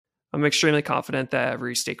I'm extremely confident that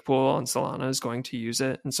every stake pool on Solana is going to use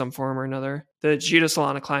it in some form or another. The Jito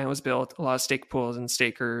Solana client was built. A lot of stake pools and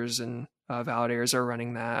stakers and validators are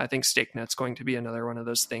running that. I think StakeNet's going to be another one of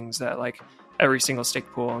those things that like every single stake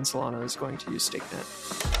pool on Solana is going to use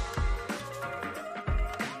StakeNet.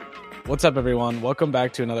 What's up, everyone? Welcome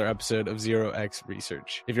back to another episode of 0x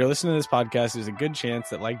Research. If you're listening to this podcast, there's a good chance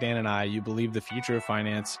that, like Dan and I, you believe the future of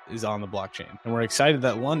finance is on the blockchain. And we're excited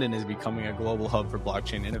that London is becoming a global hub for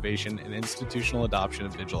blockchain innovation and institutional adoption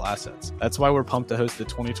of digital assets. That's why we're pumped to host the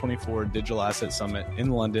 2024 Digital Asset Summit in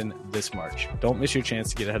London this March. Don't miss your chance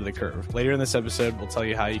to get ahead of the curve. Later in this episode, we'll tell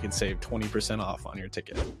you how you can save 20% off on your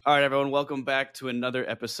ticket. All right, everyone. Welcome back to another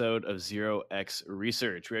episode of 0x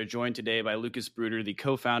Research. We are joined today by Lucas Bruder, the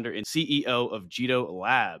co-founder and CEO of Jito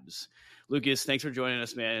Labs. Lucas, thanks for joining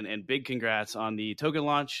us, man, and big congrats on the token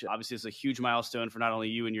launch. Obviously, it's a huge milestone for not only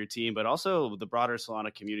you and your team, but also the broader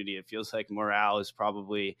Solana community. It feels like morale is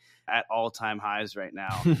probably at all-time highs right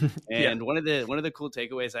now. And one of the cool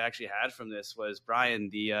takeaways I actually had from this was Brian,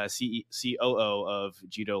 the COO of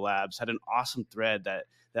Jito Labs, had an awesome thread that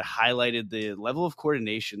highlighted the level of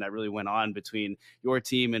coordination that really went on between your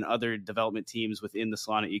team and other development teams within the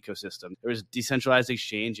Solana ecosystem. There was decentralized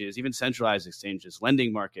exchanges, even centralized exchanges,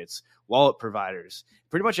 lending markets, wallet providers.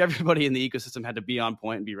 Pretty much everybody in the ecosystem had to be on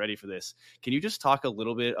point and be ready for this. Can you just talk a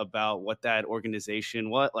little bit about what that organization,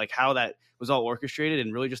 how that was all orchestrated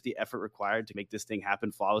and really just the effort required to make this thing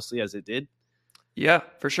happen flawlessly as it did? Yeah,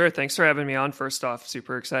 for sure. Thanks for having me on. First off,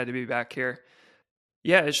 super excited to be back here.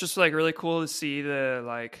 Yeah, it's just like really cool to see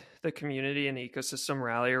the community and the ecosystem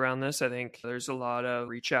rally around this. I think there's a lot of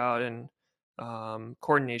reach out and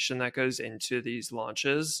coordination that goes into these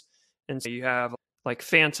launches. And so you have like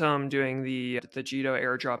Phantom doing the Jito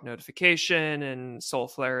airdrop notification and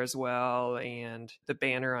Soulflare as well, and the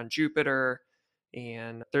banner on Jupiter.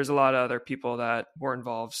 And there's a lot of other people that were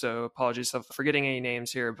involved. So apologies for forgetting any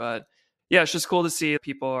names here, but yeah, it's just cool to see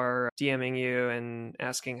people are DMing you and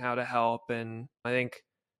asking how to help. And I think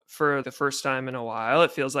for the first time in a while,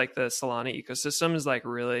 it feels like the Solana ecosystem is like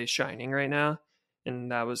really shining right now.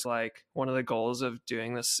 And that was like one of the goals of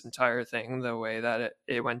doing this entire thing, the way that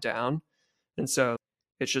it went down. And so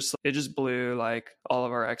it just blew like all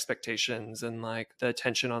of our expectations, and like the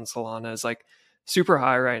attention on Solana is like super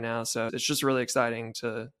high right now. So it's just really exciting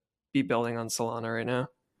to be building on Solana right now.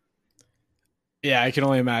 Yeah, I can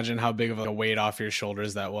only imagine how big of a weight off your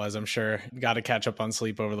shoulders that was. I'm sure you got to catch up on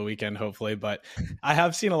sleep over the weekend, hopefully. But I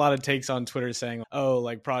have seen a lot of takes on Twitter saying,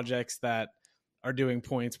 like projects that are doing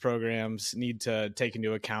points programs need to take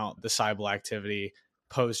into account the Cybele activity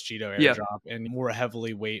post Jito airdrop and more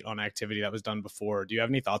heavily weight on activity that was done before. Do you have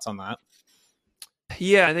any thoughts on that?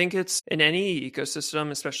 Yeah, I think it's in any ecosystem,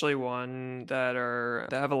 especially one that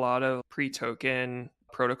have a lot of pre-token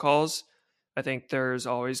protocols. I think there's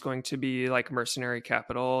always going to be like mercenary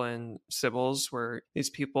capital and Sybils where these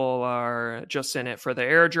people are just in it for the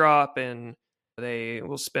airdrop, and they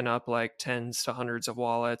will spin up like tens to hundreds of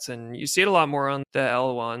wallets. And you see it a lot more on the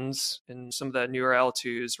L1s and some of the newer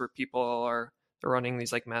L2s where people are running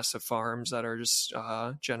these like massive farms that are just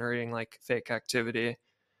generating like fake activity.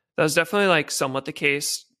 That was definitely like somewhat the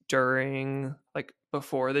case during like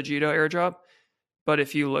before the Jito airdrop. But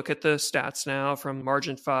if you look at the stats now from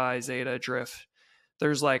Margin Fi, Zeta, Drift,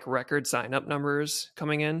 there's like record sign-up numbers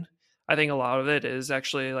coming in. I think a lot of it is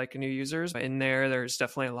actually like new users. In there, there's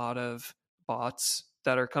definitely a lot of bots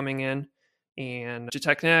that are coming in. And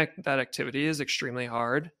detecting that activity is extremely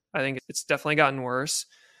hard. I think it's definitely gotten worse.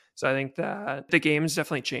 So I think that the game's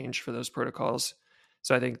definitely changed for those protocols.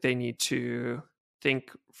 So I think they need to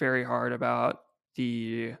think very hard about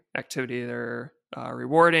the activity they're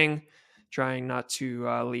rewarding, trying not to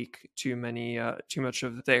leak too much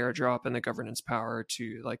of the airdrop and the governance power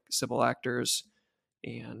to like Sybil actors.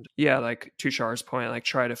 And yeah, like to Char's point, like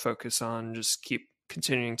try to focus on just keep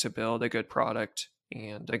continuing to build a good product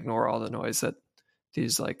and ignore all the noise that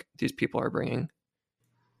these people are bringing.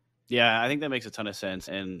 Yeah, I think that makes a ton of sense.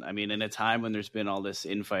 And I mean, in a time when there's been all this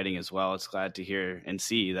infighting as well, it's glad to hear and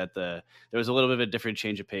see that there was a little bit of a different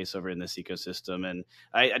change of pace over in this ecosystem. And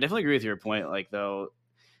I definitely agree with your point. Like though,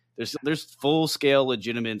 there's full scale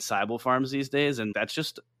legitimate Cybele farms these days, and that's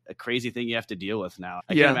just a crazy thing you have to deal with now.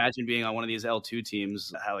 I can't imagine being on one of these L2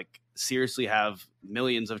 teams how like seriously have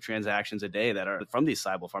millions of transactions a day that are from these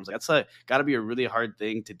Cybele farms. Like that's got to be a really hard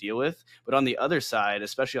thing to deal with. But on the other side,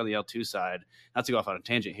 especially on the L2 side, not to go off on a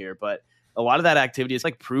tangent here, but a lot of that activity is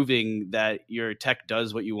like proving that your tech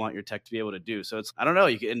does what you want your tech to be able to do. So it's, I don't know,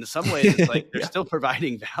 in some ways it's like they're still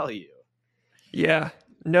providing value. Yeah.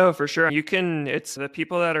 No, for sure. It's the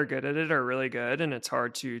people that are good at it are really good, and it's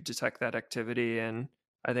hard to detect that activity. And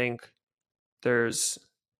I think there's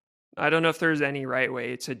I don't know if there's any right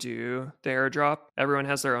way to do the airdrop. Everyone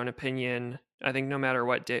has their own opinion. I think no matter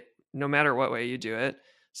what way you do it,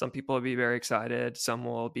 some people will be very excited, some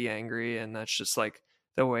will be angry, and that's just like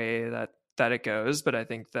the way that it goes. But I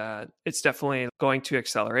think that it's definitely going to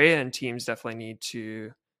accelerate, and teams definitely need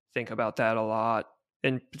to think about that a lot.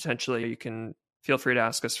 And potentially, you can feel free to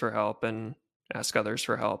ask us for help and ask others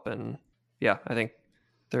for help. And yeah, I think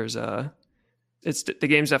there's the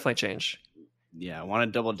game's definitely changed. Yeah, I want to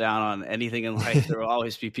double down on anything in life. There will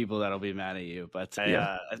always be people that'll be mad at you. But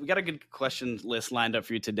we got a good question list lined up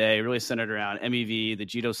for you today, really centered around MEV, the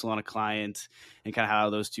Jito Solana client, and kind of how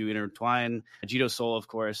those two intertwine. Jito Sol, of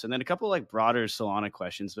course, and then a couple like broader Solana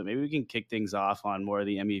questions. But maybe we can kick things off on more of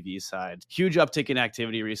the MEV side. Huge uptick in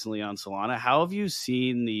activity recently on Solana. How have you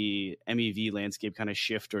seen the MEV landscape kind of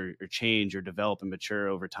shift or change or develop and mature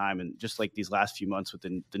over time, and just like these last few months with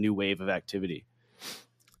the new wave of activity?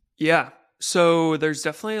 Yeah. So there's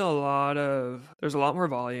definitely there's a lot more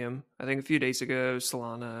volume. I think a few days ago,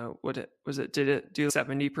 Solana, did it do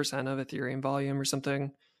 70% of Ethereum volume or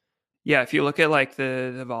something? Yeah, if you look at like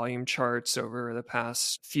the volume charts over the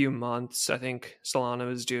past few months, I think Solana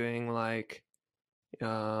was doing like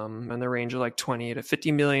in the range of like 20 to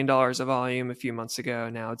 $50 million of volume a few months ago.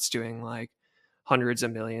 Now it's doing like hundreds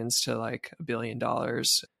of millions to like $1 billion.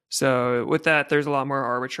 So with that, there's a lot more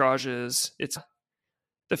arbitrages.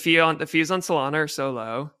 The fees on Solana are so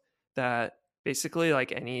low that basically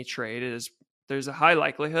like there's a high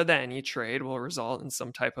likelihood that any trade will result in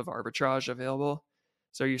some type of arbitrage available.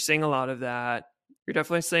 So you're seeing a lot of that. You're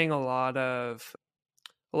definitely seeing a lot of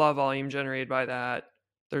volume generated by that.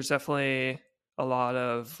 There's definitely a lot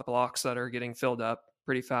of blocks that are getting filled up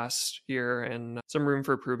pretty fast here, and some room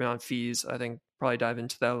for improvement on fees. I think probably dive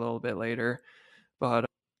into that a little bit later. But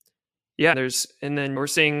yeah, and then we're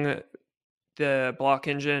seeing the block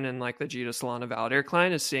engine and like the Jito Solana validator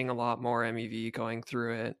client is seeing a lot more MEV going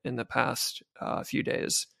through it in the past few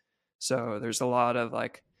days. So there's a lot of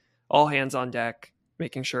like all hands on deck,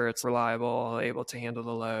 making sure it's reliable, able to handle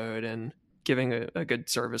the load, and giving a good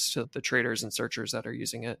service to the traders and searchers that are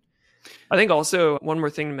using it. I think also one more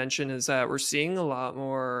thing to mention is that we're seeing a lot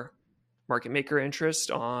more market maker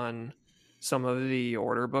interest on some of the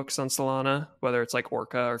order books on Solana, whether it's like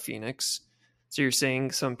Orca or Phoenix. So you're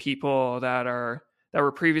seeing some people that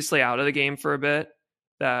were previously out of the game for a bit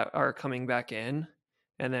that are coming back in.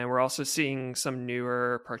 And then we're also seeing some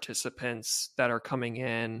newer participants that are coming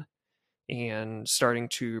in and starting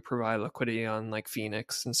to provide liquidity on like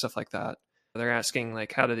Phoenix and stuff like that. They're asking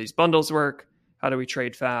like, how do these bundles work? How do we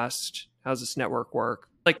trade fast? How does this network work?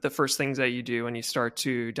 Like the first things that you do when you start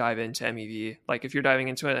to dive into MEV. Like if you're diving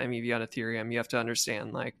into an MEV on Ethereum, you have to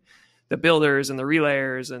understand like the builders and the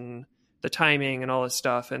relayers and the timing and all this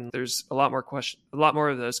stuff. And there's a lot more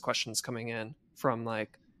of those questions coming in from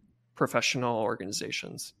like professional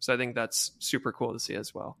organizations. So I think that's super cool to see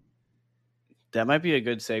as well. That might be a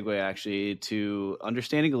good segue actually to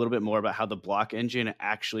understanding a little bit more about how the block engine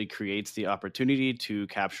actually creates the opportunity to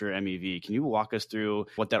capture MEV. Can you walk us through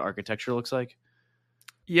what that architecture looks like?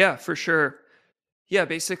 Yeah, for sure. Yeah,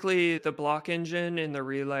 basically the block engine in the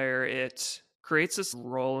relayer, it creates this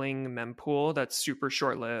rolling mempool that's super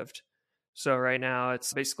short-lived. So right now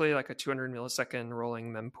it's basically like a 200 millisecond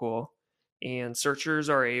rolling mempool, and searchers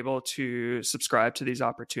are able to subscribe to these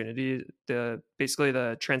opportunities, basically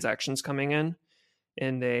the transactions coming in,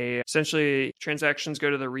 and transactions go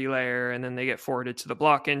to the relayer and then they get forwarded to the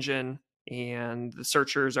block engine, and the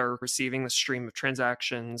searchers are receiving the stream of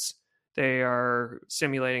transactions. They are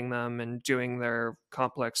simulating them and doing their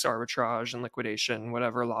complex arbitrage and liquidation,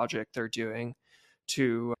 whatever logic they're doing,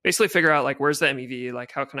 to basically figure out like, where's the MEV,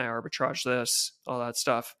 like how can I arbitrage this, all that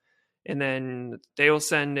stuff. And then they will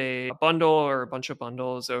send a bundle or a bunch of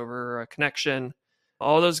bundles over a connection.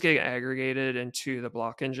 All those get aggregated into the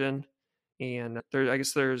block engine. And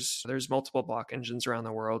there's multiple block engines around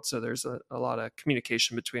the world, so there's a lot of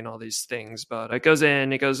communication between all these things. But it goes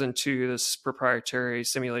into this proprietary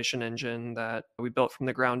simulation engine that we built from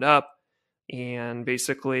the ground up, and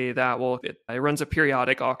basically it runs a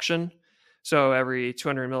periodic auction. So every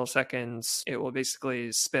 200 milliseconds, it will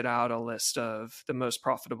basically spit out a list of the most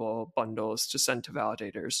profitable bundles to send to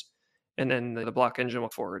validators, and then the block engine will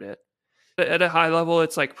forward it. At a high level,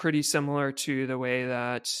 it's like pretty similar to the way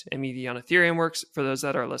that MEV on Ethereum works for those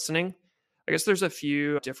that are listening. I guess there's a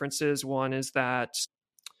few differences. One is that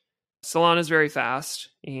Solana is very fast,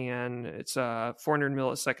 and it's 400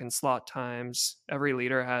 millisecond slot times. Every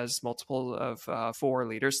leader has multiple of 4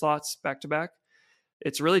 leader slots back to back.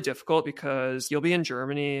 It's really difficult because you'll be in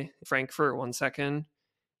Germany, Frankfurt 1 second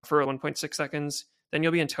for 1.6 seconds. Then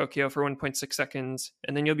you'll be in Tokyo for 1.6 seconds.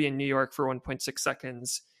 And then you'll be in New York for 1.6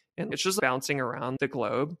 seconds. and it's just bouncing around the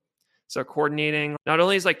globe. So coordinating not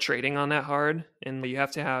only is like trading on that hard, and you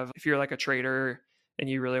have to have, if you're like a trader and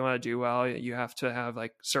you really want to do well, you have to have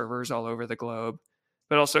like servers all over the globe,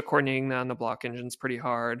 but also coordinating that on the block engine is pretty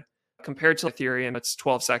hard. Compared to Ethereum, it's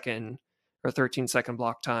 12-second or 13-second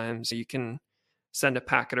block times. You can send a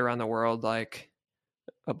packet around the world like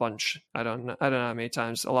a bunch. I don't know how many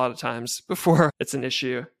times, a lot of times before it's an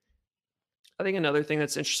issue. I think another thing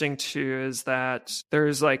that's interesting too is that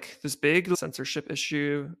there's like this big censorship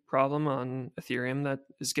issue problem on Ethereum that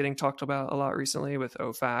is getting talked about a lot recently with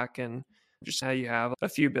OFAC, and just how you have a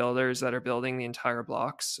few builders that are building the entire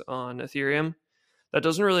blocks on Ethereum. That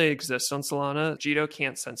doesn't really exist on Solana. Jito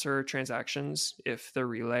can't censor transactions if the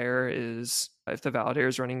validator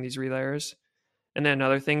is running these relayers. And then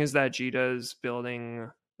another thing is that Jito is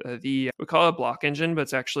building we call it a block engine, but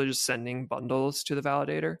it's actually just sending bundles to the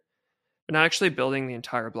validator. We're not actually building the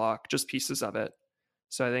entire block, just pieces of it.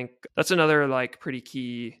 So I think that's another like pretty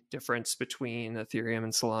key difference between Ethereum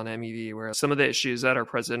and Solana MEV, where some of the issues that are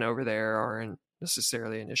present over there aren't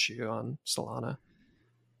necessarily an issue on Solana.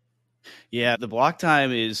 Yeah, the block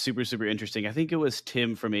time is super, super interesting. I think it was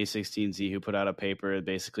Tim from A16Z who put out a paper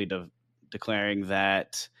basically declaring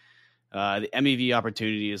that the MEV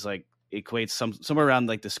opportunity is like equates somewhere around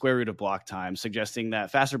like the square root of block time, suggesting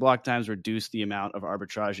that faster block times reduce the amount of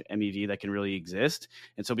arbitrage MEV that can really exist.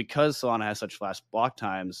 And so because Solana has such fast block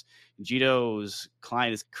times, Jito's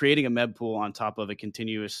client is creating a MEV pool on top of a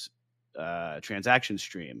continuous transaction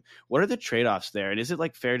stream. What are the trade-offs there? And is it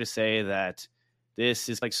like fair to say that this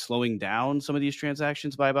is like slowing down some of these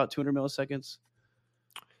transactions by about 200 milliseconds?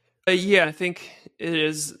 Yeah, I think it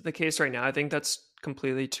is the case right now. I think that's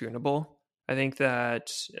completely tunable. I think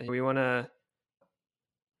that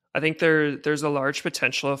I think there's a large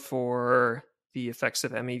potential for the effects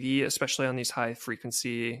of MEV, especially on these high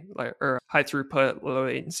frequency or high throughput, low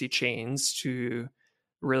latency chains, to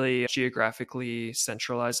really geographically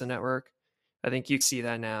centralize the network. I think you see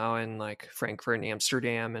that now in like Frankfurt and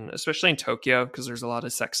Amsterdam, and especially in Tokyo, because there's a lot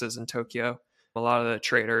of sexes in Tokyo. A lot of the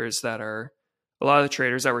traders that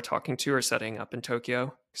we're talking to are setting up in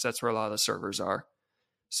Tokyo, because that's where a lot of the servers are.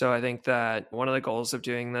 So I think that one of the goals of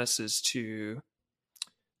doing this is to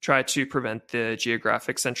try to prevent the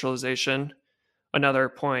geographic centralization. Another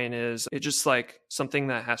point is it's just like something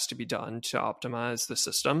that has to be done to optimize the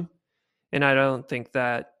system. And I don't think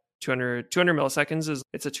that 200 milliseconds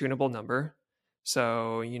it's a tunable number.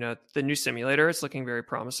 So, the new simulator is looking very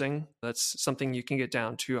promising. That's something you can get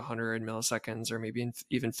down to 100 milliseconds or maybe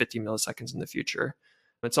even 50 milliseconds in the future.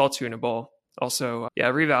 It's all tunable. Also,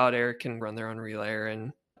 every validator can run their own relayer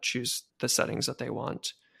and choose the settings that they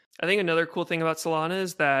want. I think another cool thing about Solana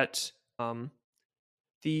is that there's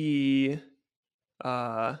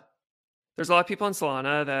a lot of people in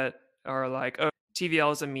Solana that are like, oh,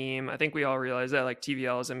 TVL is a meme. I think we all realize that like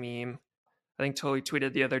TVL is a meme. I think Totally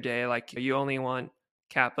tweeted the other day, like, you only want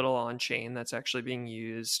capital on chain that's actually being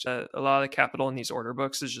used. A lot of the capital in these order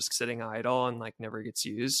books is just sitting idle and like never gets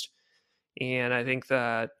used. And I think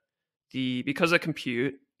that because of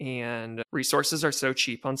compute and resources are so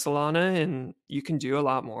cheap on Solana, and you can do a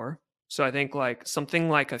lot more. So I think like something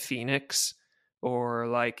like a Phoenix or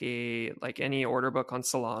like any order book on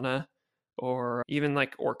Solana, or even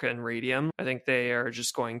like Orca and Radium, I think they are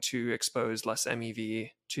just going to expose less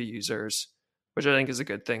MEV to users, which I think is a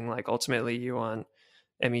good thing. Like ultimately you want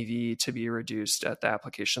MEV to be reduced at the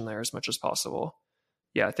application layer as much as possible.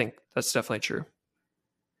 Yeah, I think that's definitely true.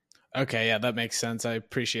 Okay, yeah, that makes sense. I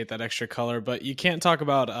appreciate that extra color, but you can't talk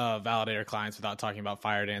about validator clients without talking about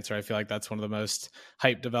FireDancer. I feel like that's one of the most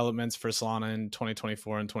hyped developments for Solana in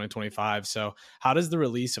 2024 and 2025. So how does the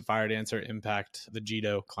release of FireDancer impact the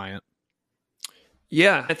Jito client?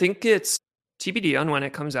 Yeah, I think it's TBD on when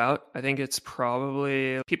it comes out. I think it's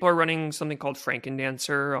probably, people are running something called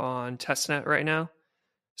Frankendancer on testnet right now.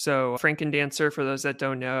 So Frankendancer, for those that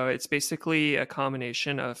don't know, it's basically a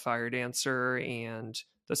combination of FireDancer and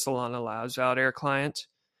the Solana Labs validator client.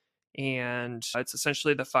 And it's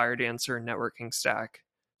essentially the FireDancer networking stack.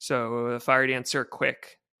 So the FireDancer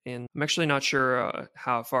Quick, and I'm actually not sure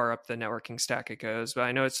how far up the networking stack it goes, but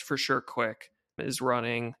I know it's for sure Quick is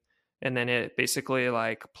running. And then it basically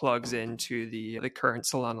like plugs into the current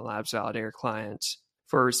Solana Labs validator client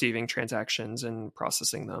for receiving transactions and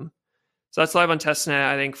processing them. So that's live on testnet.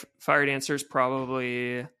 I think FireDancer is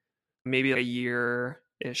probably maybe a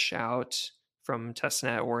year-ish out from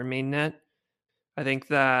testnet or mainnet. I think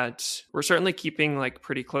that we're certainly keeping like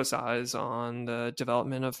pretty close eyes on the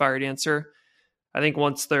development of FireDancer. I think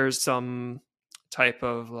once there's some type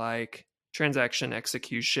of like transaction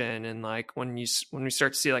execution and like when we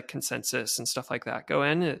start to see like consensus and stuff like that go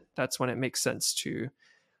in, that's when it makes sense to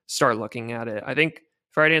start looking at it. I think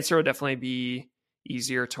Fired Answer will definitely be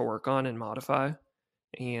easier to work on and modify,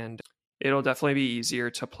 and it'll definitely be easier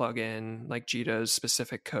to plug in like Jito's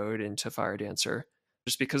specific code into Fired Answer.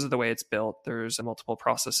 Just because of the way it's built, there's multiple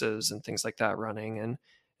processes and things like that running, and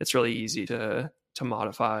it's really easy to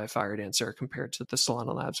modify Fired Answer compared to the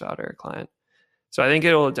Solana Labs Validator client. So I think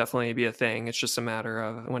it'll definitely be a thing. It's just a matter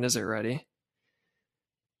of when is it ready.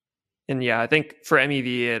 And yeah, I think for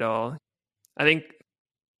MEV, I think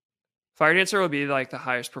Fired Answer will be like the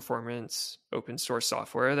highest performance open source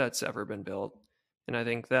software that's ever been built. And I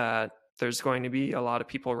think that there's going to be a lot of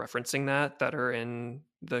people referencing that are in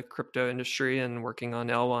the crypto industry and working on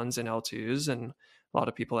L1s and L2s, and a lot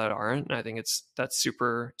of people that aren't. And I think that's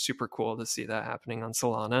super, super cool to see that happening on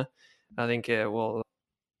Solana. I think it'll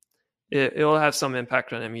have some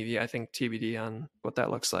impact on MEV. I think TBD on what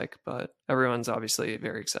that looks like, but everyone's obviously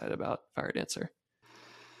very excited about Fired Answer.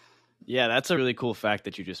 Yeah, that's a really cool fact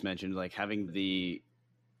that you just mentioned. Like having the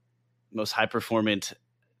most high performant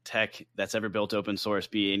tech that's ever built open source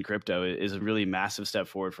be in crypto is a really massive step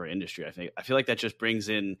forward for industry. I feel like that just brings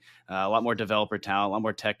in a lot more developer talent, a lot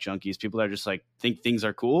more tech junkies, people that are just like think things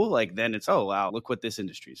are cool. Like then it's, oh wow, look what this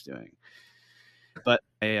industry is doing. But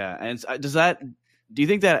yeah, and do you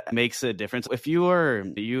think that makes a difference? If you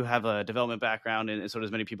have a development background and so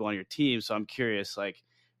does many people on your team, so I'm curious, like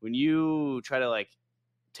when you try to like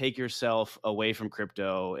take yourself away from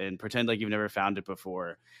crypto and pretend like you've never found it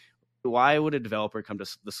before, why would a developer come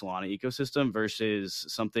to the Solana ecosystem versus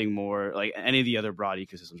something more like any of the other broad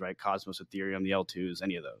ecosystems, right? Cosmos, Ethereum, the L2s,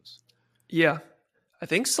 any of those? Yeah, I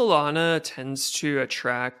think Solana tends to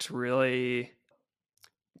attract really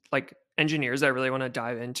like engineers that really want to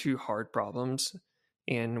dive into hard problems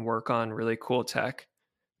and work on really cool tech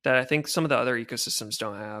that I think some of the other ecosystems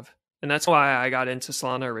don't have. And that's why I got into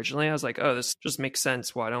Solana originally. I was like, oh, this just makes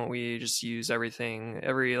sense. Why don't we just use every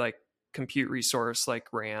like compute resource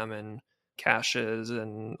like RAM and caches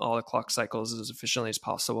and all the clock cycles as efficiently as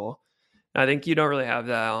possible? And I think you don't really have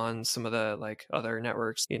that on some of the like other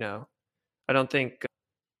networks. I don't think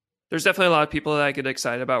there's definitely a lot of people that get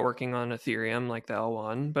excited about working on Ethereum like the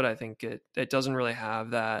L1, but I think it doesn't really have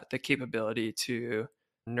the capability to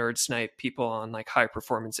nerd snipe people on like high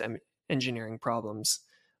performance engineering problems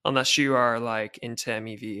unless you are like into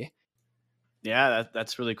MEV. Yeah,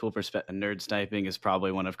 that's really cool perspective. Nerd sniping is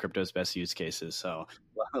probably one of crypto's best use cases. So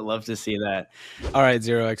I love to see that. All right,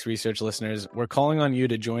 0x Research listeners, we're calling on you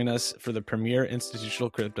to join us for the premier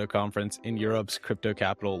institutional crypto conference in Europe's crypto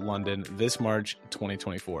capital, London, this March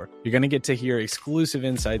 2024. You're going to get to hear exclusive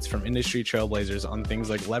insights from industry trailblazers on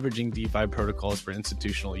things like leveraging DeFi protocols for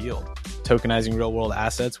institutional yield, tokenizing real-world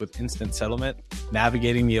assets with instant settlement,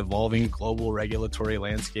 navigating the evolving global regulatory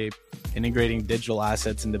landscape, integrating digital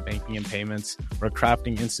assets into banking and payments, or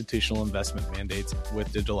crafting institutional investment mandates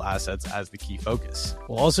with digital assets as the key focus.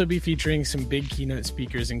 We'll also be featuring some big keynote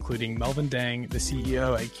speakers, including Melvin Dang, the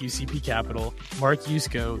CEO at QCP Capital, Mark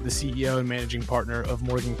Yusko, the CEO and managing partner of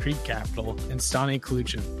Morgan Creek Capital, and Stani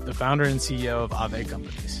Kluchin, the founder and CEO of Aave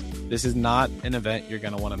Companies. This is not an event you're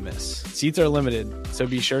going to want to miss. Seats are limited, so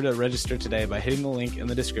be sure to register today by hitting the link in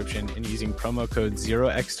the description and using promo code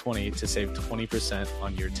 0x20 to save 20%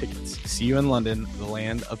 on your tickets. See you in London, the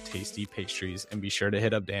land of tasty pastries, and be sure to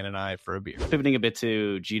hit up Dan and I for a beer. Pivoting a bit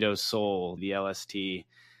to Jito Soul, the LST,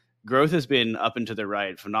 growth has been up and to the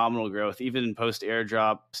right, phenomenal growth. Even post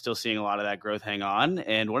airdrop, still seeing a lot of that growth hang on.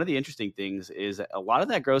 And one of the interesting things is that a lot of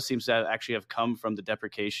that growth seems to actually have come from the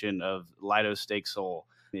deprecation of Lido's stake Soul.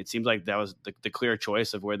 It seems like that was the clear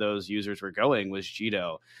choice of where those users were going was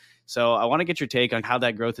Jito. So I want to get your take on how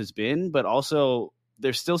that growth has been, but also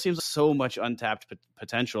there still seems so much untapped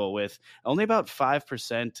potential with only about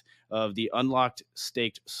 5% of the unlocked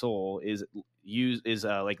staked Soul is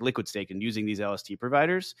like liquid stake and using these LST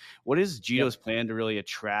providers. What is Jito's plan to really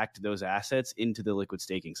attract those assets into the liquid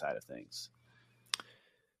staking side of things?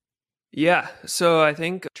 Yeah. So I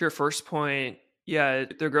think to your first point, yeah,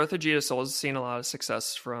 the growth of Jito Soul has seen a lot of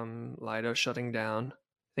success from Lido shutting down.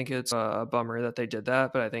 I think it's a bummer that they did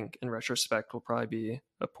that, but I think in retrospect will probably be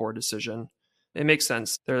a poor decision. It makes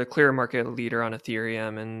sense. They're the clear market leader on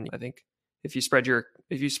Ethereum, and I think if you spread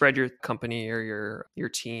your company or your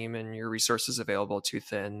team and your resources available too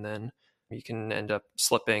thin, then you can end up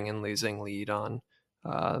slipping and losing lead on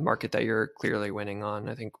the market that you're clearly winning on.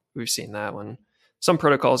 I think we've seen that when some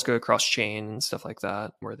protocols go cross chain and stuff like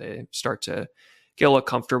that, where they start to get a little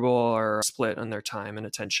comfortable or split on their time and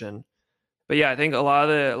attention. But yeah, I think a lot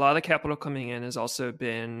of the capital coming in has also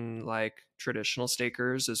been like traditional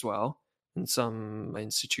stakers as well, and some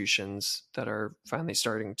institutions that are finally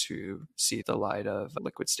starting to see the light of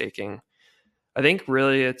liquid staking. I think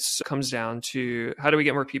really it comes down to how do we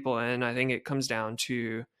get more people in? I think it comes down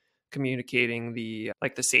to communicating the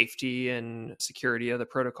safety and security of the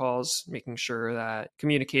protocols, making sure that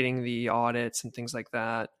communicating the audits and things like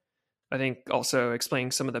that. I think also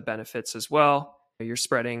explaining some of the benefits as well. You're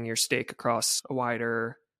spreading your stake across a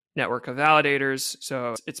wider network of validators,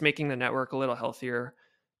 so it's making the network a little healthier.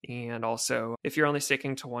 And also, if you're only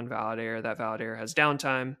sticking to one validator, that validator has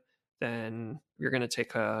downtime, then you're going to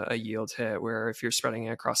take a yield hit, where if you're spreading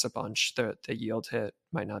it across a bunch, the yield hit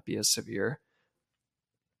might not be as severe.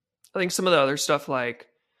 I think some of the other stuff, like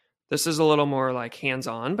this is a little more like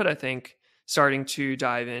hands-on, but I think starting to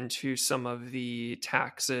dive into some of the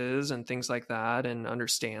taxes and things like that and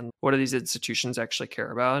understand what do these institutions actually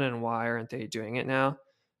care about and why aren't they doing it now.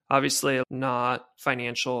 Obviously not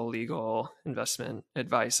financial, legal, investment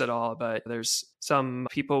advice at all, but there's some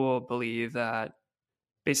people will believe that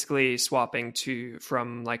basically swapping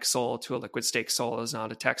from like SOL to a liquid stake SOL is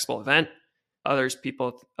not a taxable event. Other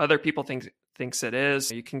people thinks it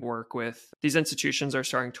is. You can work with these institutions are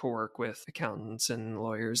starting to work with accountants and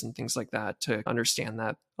lawyers and things like that to understand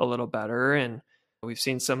that a little better. And we've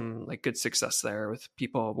seen some like good success there with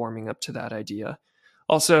people warming up to that idea.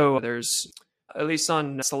 Also, there's at least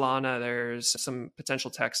on Solana, there's some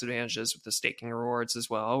potential tax advantages with the staking rewards as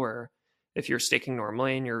well, where if you're staking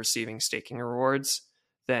normally and you're receiving staking rewards,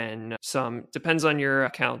 then some depends on your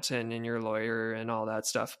accountant and your lawyer and all that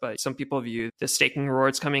stuff. But some people view the staking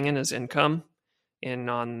rewards coming in as income. And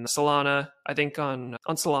on Solana, I think on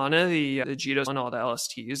Solana, the Jito and all the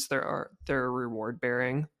LSTs, they're reward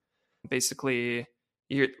bearing. Basically,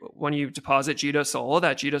 when you deposit Jito Sol,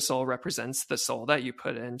 that Jito Sol represents the Sol that you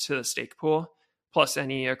put into the stake pool, plus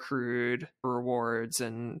any accrued rewards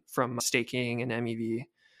and from staking and MEV.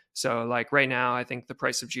 So like right now, I think the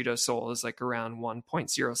price of Jito Sol is like around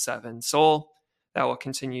 1.07 Sol. That will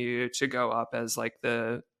continue to go up as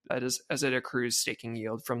as it accrues staking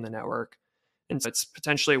yield from the network. And so it's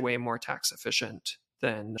potentially way more tax efficient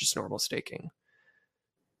than just normal staking.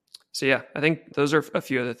 So yeah, I think those are a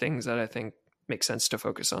few of the things that I think make sense to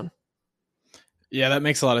focus on. Yeah, that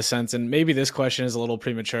makes a lot of sense. And maybe this question is a little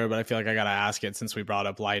premature, but I feel like I got to ask it since we brought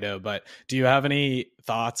up Lido. But do you have any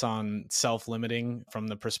thoughts on self-limiting from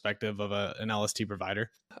the perspective of an LST provider?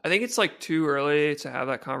 I think it's like too early to have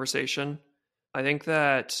that conversation. I think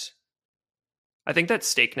that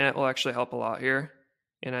StakeNet will actually help a lot here.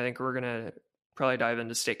 And I think we're going to probably dive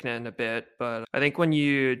into StakeNet in a bit. But I think when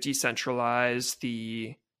you decentralize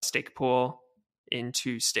the stake pool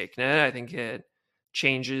into StakeNet, I think it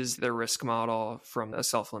changes the risk model from a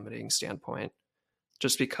self-limiting standpoint,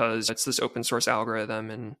 just because it's this open source algorithm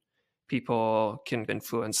and people can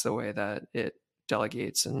influence the way that it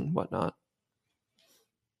delegates and whatnot.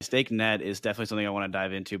 StakeNet is definitely something I want to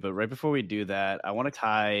dive into, but right before we do that, I want to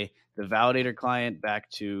tie the validator client back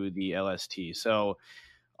to the LST. So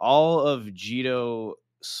all of Jito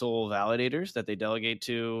Sol validators that they delegate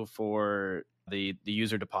to for the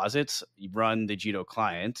user deposits run the Jito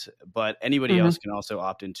client, but anybody else can also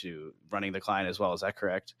opt into running the client as well. Is that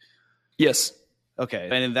correct? Yes. Okay.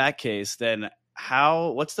 And in that case, then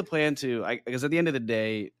what's the plan because at the end of the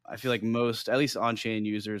day, I feel like most, at least on-chain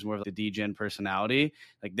users, more of the degen personality,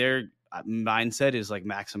 like their mindset is like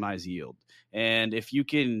maximize yield. And if you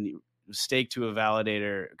can stake to a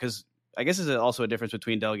validator, because I guess there's also a difference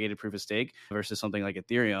between delegated proof of stake versus something like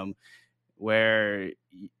Ethereum, where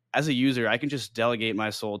as a user, I can just delegate my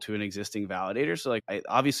SOL to an existing validator. So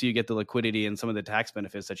obviously you get the liquidity and some of the tax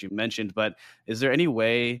benefits that you mentioned, but is there any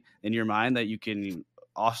way in your mind that you can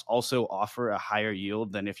also offer a higher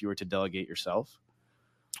yield than if you were to delegate yourself?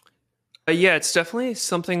 Yeah, it's definitely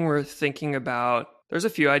something we're thinking about. There's a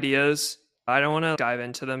few ideas. I don't want to dive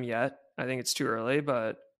into them yet. I think it's too early,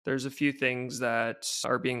 but there's a few things that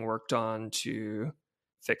are being worked on to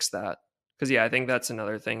fix that. Because yeah, I think that's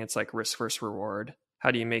another thing. It's like risk versus reward. How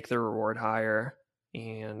do you make the reward higher?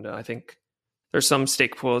 And I think there's some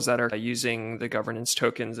stake pools that are using the governance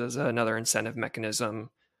tokens as another incentive mechanism.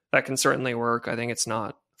 That can certainly work. I think it's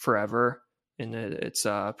not forever, and it's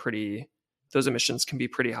those emissions can be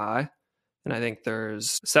pretty high. And I think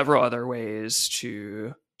there's several other ways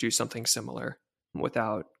to do something similar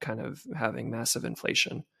without kind of having massive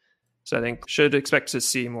inflation. So I think should expect to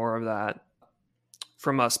see more of that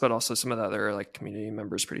from us, but also some of the other like community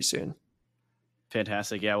members pretty soon.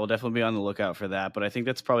 Fantastic. Yeah, we'll definitely be on the lookout for that. But I think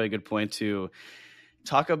that's probably a good point to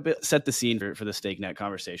talk a bit, set the scene for the StakeNet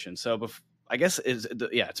conversation. So I guess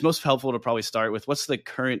it's most helpful to probably start with what's the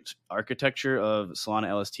current architecture of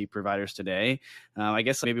Solana LST providers today. I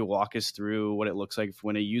guess maybe walk us through what it looks like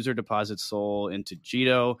when a user deposits SOL into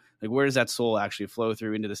Jito. Like, where does that SOL actually flow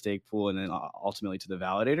through into the stake pool and then ultimately to the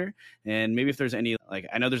validator? And maybe if there's any, like,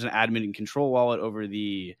 I know there's an admin and control wallet over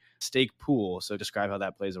the stake pool, so describe how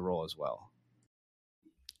that plays a role as well.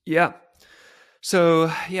 Yeah.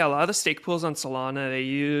 So yeah, a lot of the stake pools on Solana, they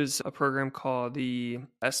use a program called the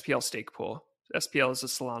SPL stake pool. SPL is a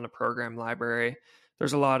Solana program library.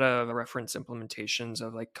 There's a lot of reference implementations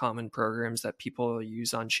of like common programs that people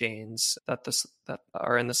use on chains that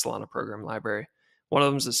are in the Solana program library. One of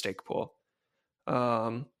them is a stake pool.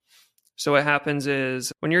 So what happens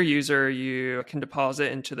is when you're a user, you can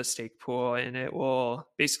deposit into the stake pool and it will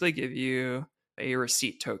basically give you a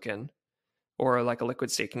receipt token or like a liquid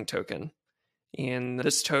staking token. And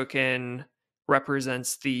this token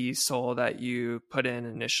represents the SOL that you put in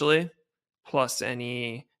initially, plus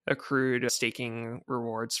any accrued staking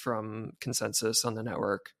rewards from consensus on the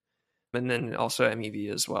network. And then also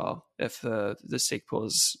MEV as well, if the stake pool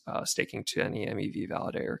is staking to any MEV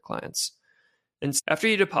validator clients. And after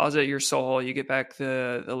you deposit your SOL, you get back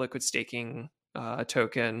the liquid staking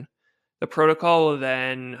token. The protocol will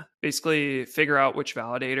then basically figure out which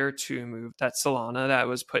validator to move that Solana that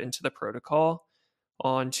was put into the protocol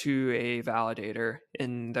onto a validator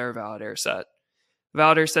in their validator set.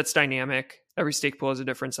 Validator set's dynamic. Every stake pool has a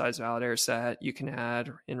different size validator set. You can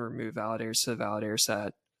add and remove validators to the validator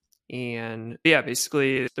set. And yeah,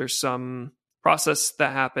 basically there's some process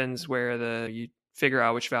that happens where you figure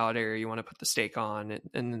out which validator you want to put the stake on,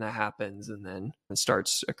 and then that happens, and then it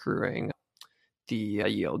starts accruing the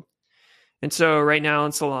yield. And so right now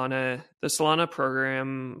in Solana, the Solana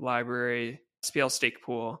program library, SPL stake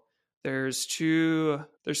pool, there's two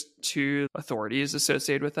authorities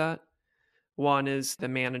associated with that. One is the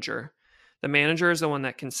manager. The manager is the one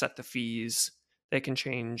that can set the fees. They can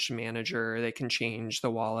change manager. They can change the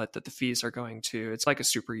wallet that the fees are going to. It's like a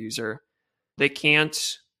super user. They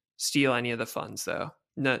can't steal any of the funds though.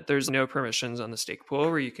 No, there's no permissions on the stake pool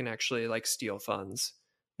where you can actually like steal funds.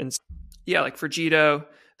 And yeah, like for Jito,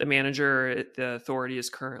 the manager, the authority is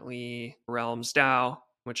currently Realms DAO,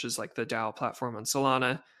 which is like the DAO platform on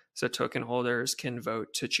Solana. So token holders can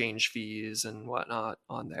vote to change fees and whatnot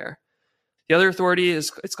on there. The other authority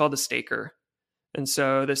it's called the staker. And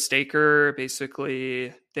so the staker,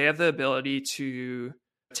 basically, they have the ability to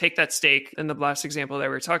take that stake. In the last example that we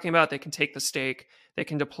were talking about, they can take the stake, they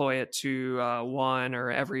can deploy it to one or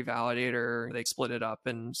every validator. They split it up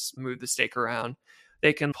and move the stake around.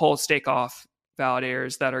 They can pull stake off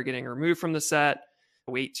validators that are getting removed from the set,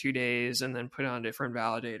 wait 2 days, and then put on a different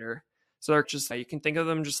validator. So they're just, you can think of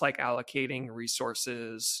them just like allocating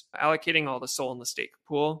resources, allocating all the SOL in the stake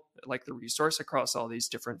pool, like the resource across all these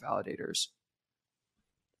different validators.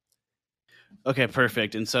 Okay,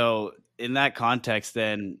 perfect. And so in that context,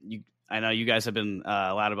 then I know you guys have been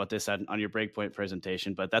loud about this on your Breakpoint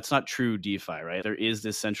presentation, but that's not true DeFi, right? There is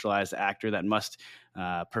this centralized actor that must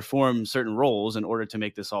perform certain roles in order to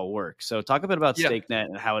make this all work. So talk a bit about StakeNet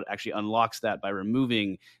and how it actually unlocks that by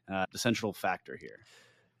removing the central factor here.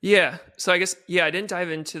 Yeah. So I guess, I didn't dive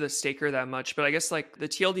into the staker that much, but I guess like the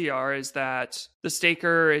TLDR is that the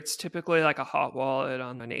staker, it's typically like a hot wallet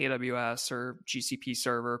on an AWS or GCP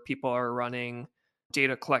server. People are running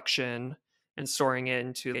data collection and storing it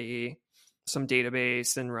into some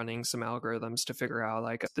database and running some algorithms to figure out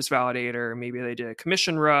like this validator, maybe they did a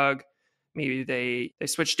commission rug, maybe they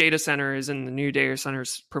switched data centers and the new data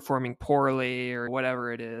center's performing poorly or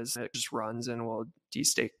whatever it is. It just runs and will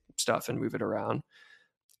destake stuff and move it around.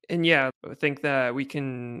 And yeah, I think that we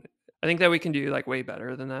can do like way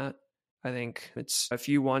better than that. I think it's, if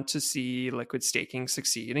you want to see liquid staking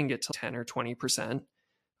succeed and get to 10 or 20%,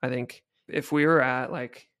 I think if we were at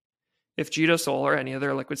like, if Jito Sol or any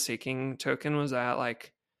other liquid staking token was at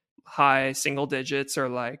like high single digits or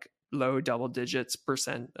like low double digits %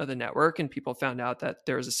 of the network, and people found out that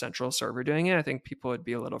there was a central server doing it, I think people would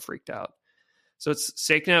be a little freaked out. So it's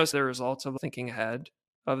StakeNet is the result of thinking ahead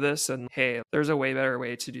of this, and hey, there's a way better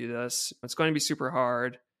way to do this. It's going to be super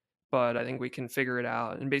hard, but I think we can figure it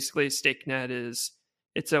out. And basically StakeNet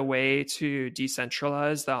it's a way to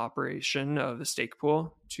decentralize the operation of the stake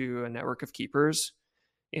pool to a network of keepers.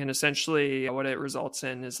 And essentially what it results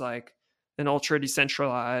in is like an ultra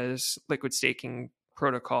decentralized liquid staking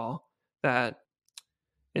protocol that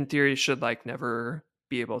in theory should like never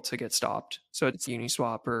be able to get stopped. So it's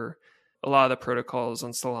Uniswap or a lot of the protocols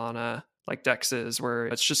on Solana, like DEXs, where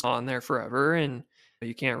it's just on there forever and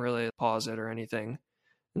you can't really pause it or anything.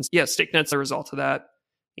 And yeah, StakeNet's a result of that.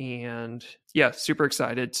 And yeah, super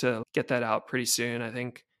excited to get that out pretty soon. I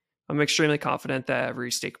think I'm extremely confident that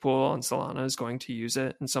every stake pool on Solana is going to use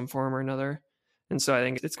it in some form or another. And so I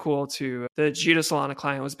think it's cool the Jito Solana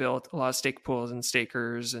client was built. A lot of stake pools and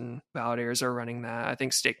stakers and validators are running that. I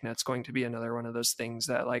think StakeNet's going to be another one of those things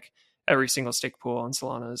that like every single stake pool on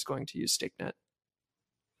Solana is going to use StakeNet.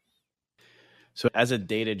 So as a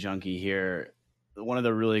data junkie here, one of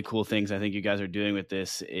the really cool things I think you guys are doing with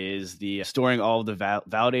this is the storing all of the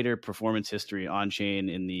validator performance history on chain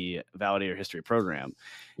in the validator history program.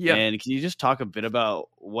 Yeah. And can you just talk a bit about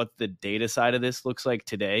what the data side of this looks like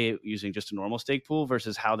today using just a normal stake pool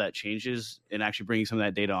versus how that changes and actually bringing some of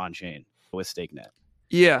that data on chain with StakeNet?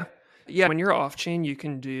 Yeah. When you're off chain, you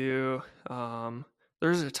can do,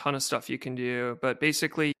 there's a ton of stuff you can do, but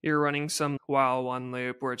basically you're running some while one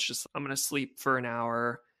loop where it's just, I'm going to sleep for an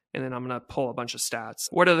hour and then I'm going to pull a bunch of stats.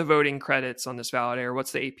 What are the voting credits on this validator?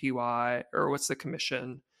 What's the APY or what's the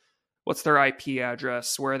commission? What's their IP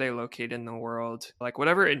address? Where are they located in the world? Like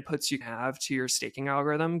whatever inputs you have to your staking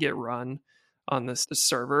algorithm get run on this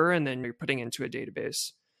server, and then you're putting into a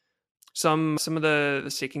database. Some of the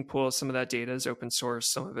staking pools, some of that data is open source,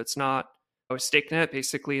 some of it's not. With StakeNet,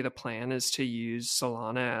 basically the plan is to use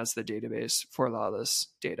Solana as the database for a lot of this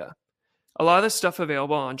data. A lot of the stuff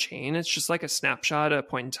available on chain, it's just like a snapshot at a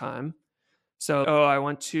point in time. So, I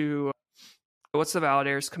want to, what's the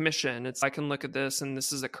validator's commission? I can look at this and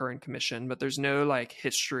this is a current commission, but there's no like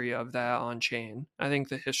history of that on chain. I think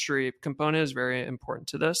the history component is very important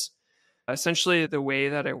to this. Essentially, the way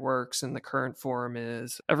that it works in the current form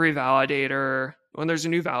is every validator, when there's a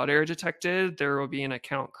new validator detected, there will be an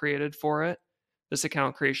account created for it. This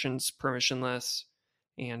account creation's permissionless,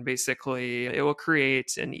 and basically it will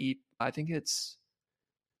create I think it's,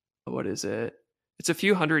 what is it? It's a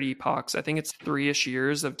few hundred epochs. I think it's 3-ish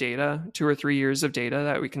years of data, 2 or 3 years of data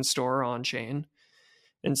that we can store on chain.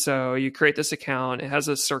 And so you create this account. It has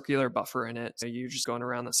a circular buffer in it. So you're just going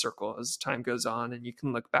around the circle as time goes on, and you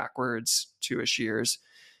can look backwards 2-ish years.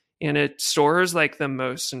 And it stores like the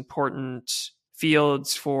most important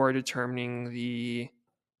fields for determining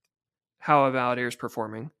how a validator is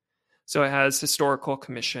performing. So it has historical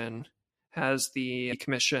commission, has the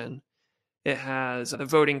commission. It has the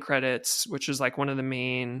voting credits, which is like one of the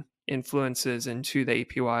main influences into the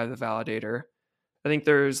APY of the validator. I think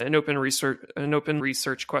there's an open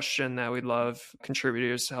research question that we'd love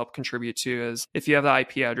contributors to help contribute to is if you have the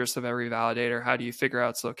IP address of every validator, how do you figure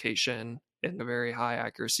out its location in a very high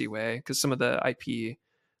accuracy way? Because some of the IP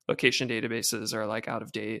location databases are like out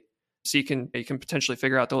of date. So you can potentially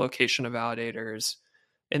figure out the location of validators.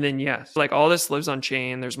 And then, like all this lives on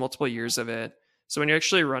chain. There's multiple years of it. So when you're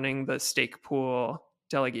actually running the stake pool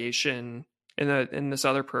delegation in this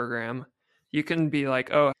other program, you can be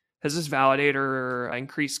like, oh, has this validator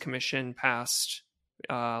increased commission past,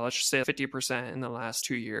 let's just say 50% in the last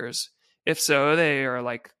 2 years? If so, they are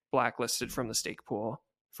like blacklisted from the stake pool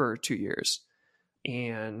for 2 years.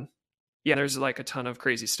 And there's like a ton of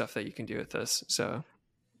crazy stuff that you can do with this. So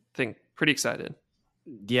I think pretty excited.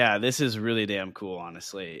 Yeah, this is really damn cool,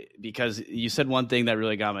 honestly, because you said one thing that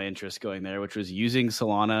really got my interest going there, which was using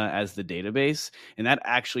Solana as the database. And that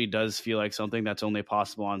actually does feel like something that's only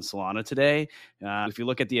possible on Solana today. If you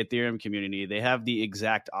look at the Ethereum community, they have the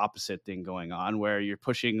exact opposite thing going on where you're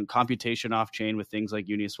pushing computation off chain with things like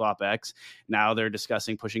Uniswap X. Now they're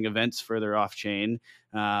discussing pushing events further off chain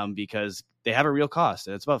because they have a real cost.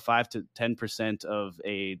 It's about 5 to 10% of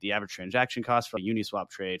the average transaction cost for a Uniswap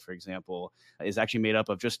trade, for example, is actually made up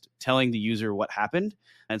of just telling the user what happened.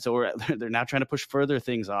 And so they're now trying to push further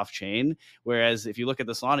things off chain. Whereas if you look at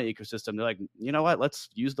the Solana ecosystem, they're like, you know what? Let's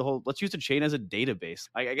use the chain as a database.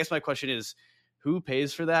 I guess my question is, who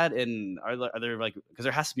pays for that? And are there like, because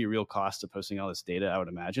there has to be a real cost to posting all this data, I would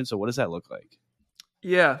imagine. So what does that look like?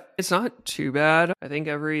 Yeah, it's not too bad. I think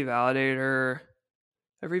every validator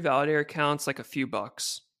counts like a few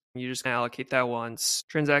bucks. You just allocate that once.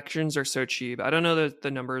 Transactions are so cheap. I don't know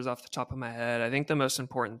the numbers off the top of my head. I think the most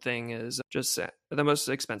important thing is the most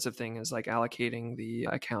expensive thing is like allocating the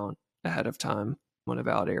account ahead of time when a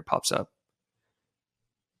validator pops up.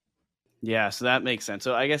 Yeah, so that makes sense.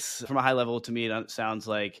 So I guess from a high level, to me, it sounds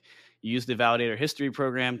like you use the validator history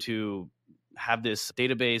program to have this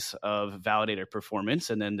database of validator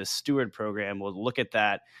performance, and then the steward program will look at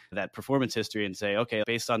that performance history and say, okay,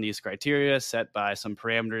 based on these criteria set by some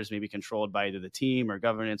parameters, maybe controlled by either the team or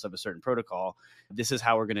governance of a certain protocol, this is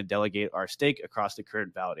how we're going to delegate our stake across the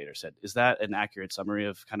current validator set. Is that an accurate summary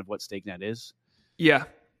of kind of what StakeNet is? Yeah,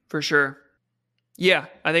 for sure. Yeah,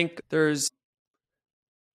 I think the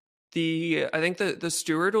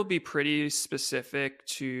steward will be pretty specific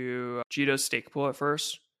to Jito's stake pool at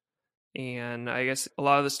first. And I guess a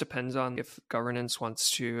lot of this depends on if governance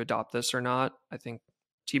wants to adopt this or not. I think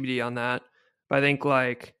TBD on that. But I think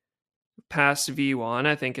like past V1,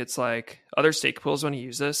 I think it's like other stake pools want to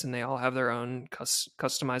use this and they all have their own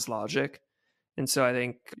customized logic. And so I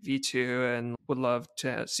think V2 and would love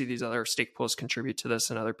to see these other stake pools contribute to this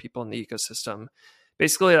and other people in the ecosystem.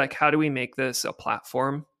 Basically, like how do we make this a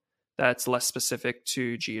platform that's less specific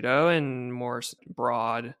to Jito and more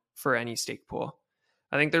broad for any stake pool?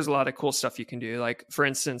 I think there's a lot of cool stuff you can do. Like for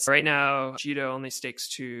instance, right now, Jito only stakes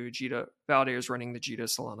to Jito validators running the Jito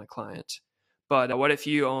Solana client. But what if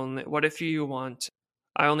you want,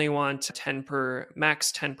 I only want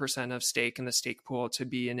max 10% of stake in the stake pool to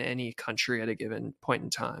be in any country at a given point in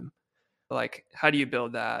time. Like, how do you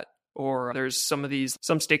build that? Or there's some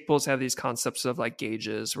stake pools have these concepts of like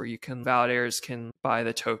gauges where validators can buy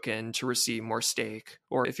the token to receive more stake.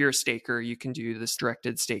 Or if you're a staker, you can do this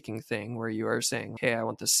directed staking thing where you are saying, hey, I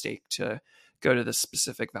want this stake to go to this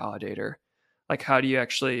specific validator. Like, how do you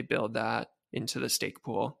actually build that into the stake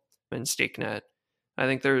pool in StakeNet? I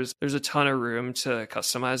think there's a ton of room to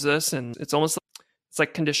customize this, and it's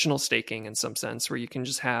like conditional staking in some sense, where you can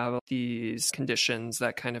just have these conditions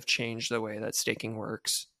that kind of change the way that staking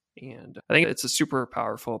works. And I think it's a super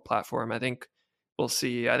powerful platform. I think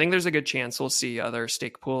there's a good chance we'll see other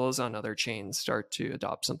stake pools on other chains start to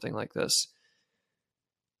adopt something like this.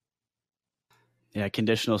 Yeah,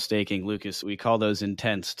 conditional staking, Lucas. We call those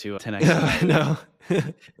intense to 10x. Yeah, no.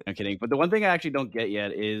 I'm kidding. But the one thing I actually don't get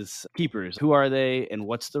yet is keepers. Who are they and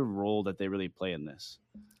what's the role that they really play in this?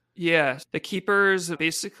 Yeah, the keepers,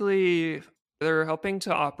 basically, they're helping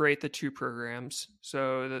to operate the two programs.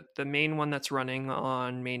 So the main one that's running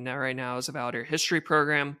on mainnet right now is a validator history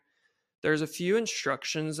program. There's a few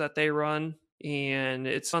instructions that they run, and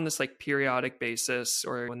it's on this like periodic basis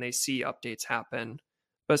or when they see updates happen.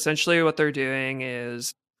 But essentially what they're doing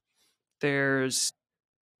is they're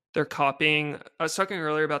copying. I was talking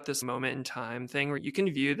earlier about this moment in time thing where you can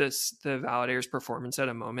view the validator's performance at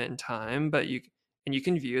a moment in time, but you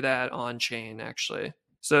can view that on chain actually.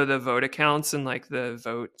 So the vote accounts and like the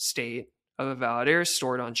vote state of a validator is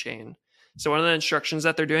stored on chain. So one of the instructions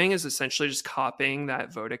that they're doing is essentially just copying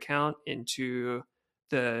that vote account into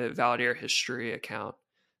the validator history account.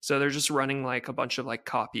 So they're just running like a bunch of like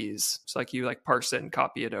copies. It's like you like parse it and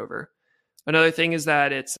copy it over. Another thing is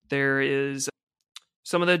that there is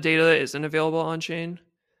some of the data that isn't available on chain.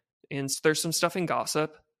 And there's some stuff in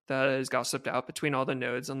Gossip that is gossiped out between all the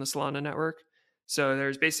nodes on the Solana network. So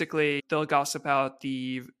there's basically, they'll gossip out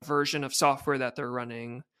the version of software that they're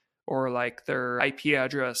running or like their IP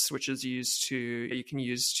address, which is you can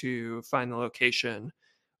use to find the location,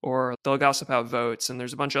 or they'll gossip out votes. And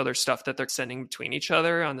there's a bunch of other stuff that they're sending between each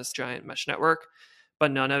other on this giant mesh network,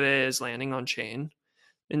 but none of it is landing on chain.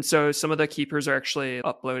 And so some of the keepers are actually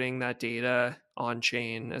uploading that data on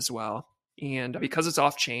chain as well. And because it's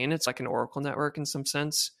off chain, it's like an Oracle network in some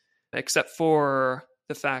sense, except for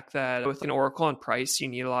the fact that with an Oracle on price, you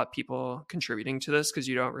need a lot of people contributing to this because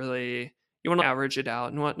you want to average it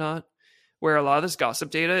out and whatnot. Where a lot of this gossip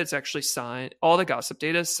data, it's actually signed, all the gossip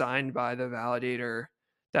data is signed by the validator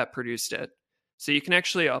that produced it. So you can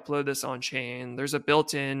actually upload this on chain. There's a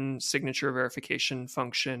built-in signature verification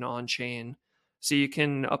function on chain. So you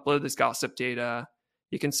can upload this gossip data,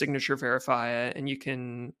 you can signature verify it, and you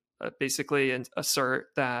can basically assert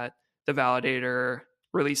that the validator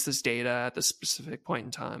released this data at this specific point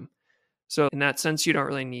in time. So in that sense, you don't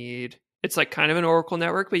really need, it's like kind of an Oracle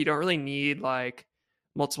network, but you don't really need like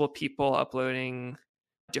multiple people uploading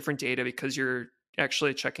different data because you're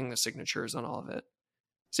actually checking the signatures on all of it.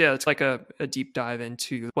 So yeah, it's like a deep dive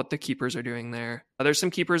into what the keepers are doing there. There's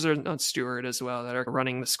some keepers on Steward as well that are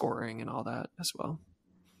running the scoring and all that as well.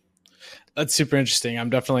 That's super interesting. I'm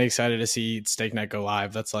definitely excited to see StakeNet go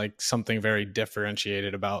live. That's like something very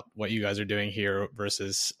differentiated about what you guys are doing here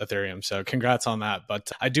versus Ethereum. So congrats on that.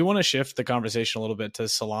 But I do want to shift the conversation a little bit to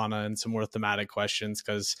Solana and some more thematic questions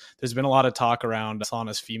because there's been a lot of talk around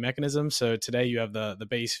Solana's fee mechanism. So today you have the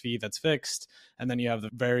base fee that's fixed, and then you have the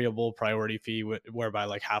variable priority fee whereby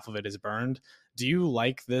like half of it is burned. Do you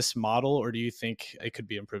like this model or do you think it could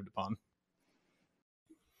be improved upon?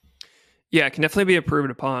 Yeah, it can definitely be improved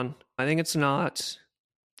upon. I think it's not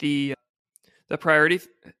the priority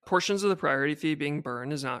portions of the priority fee being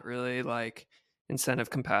burned is not really like incentive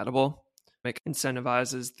compatible. Like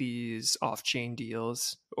incentivizes these off-chain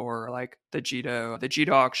deals or like the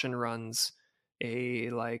Jito auction runs a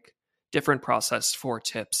like different process for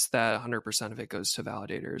tips that 100% of it goes to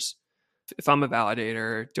validators. If I'm a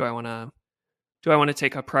validator, do I want to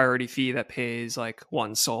take a priority fee that pays like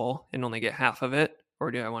one sol and only get half of it? Or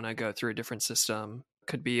do I want to go through a different system?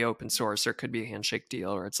 Could be open source or could be a handshake deal,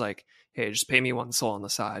 or it's like, hey, just pay me one sol on the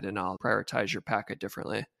side and I'll prioritize your packet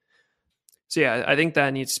differently. So yeah, I think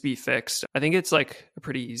that needs to be fixed. I think it's like a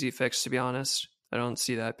pretty easy fix, to be honest. I don't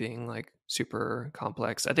see that being like super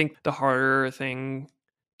complex. I think the harder thing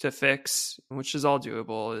to fix, which is all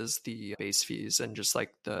doable, is the base fees and just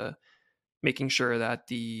like the making sure that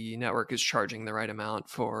the network is charging the right amount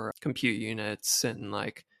for compute units and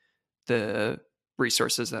like the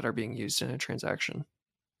resources that are being used in a transaction.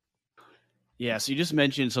 Yeah, so you just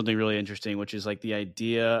mentioned something really interesting, which is like the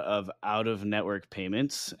idea of out of network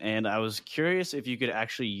payments. And I was curious if you could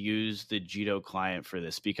actually use the Jito client for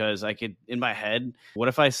this, because I could, in my head, what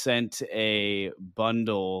if I sent a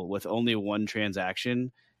bundle with only one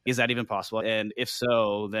transaction? Is that even possible? And if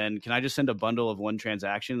so, then can I just send a bundle of one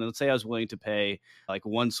transaction? And let's say I was willing to pay like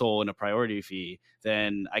one SOL in a priority fee,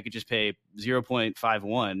 then I could just pay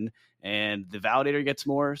 0.51 and the validator gets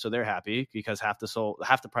more. So they're happy because half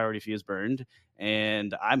the priority fee is burned.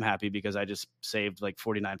 And I'm happy because I just saved like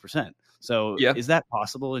 49%. So Yeah. is that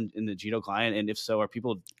possible in the Jito client? And if so,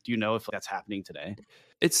 do you know if that's happening today?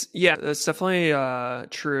 That's definitely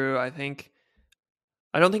true. I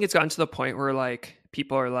don't think it's gotten to the point where like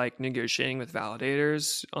people are like negotiating with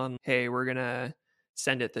validators on, hey, we're gonna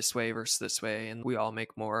send it this way versus this way, and we all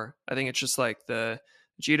make more. I think it's just like the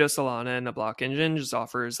Jito Solana and the block engine just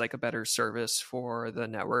offers like a better service for the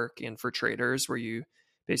network and for traders, where you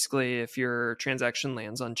basically, if your transaction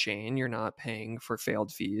lands on chain, you're not paying for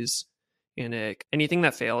failed fees. And anything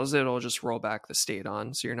that fails, it'll just roll back the state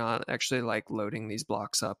on. So you're not actually like loading these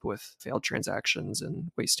blocks up with failed transactions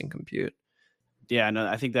and wasting compute. Yeah, no,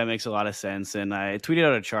 I think that makes a lot of sense. And I tweeted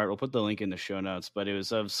out a chart. We'll put the link in the show notes, but it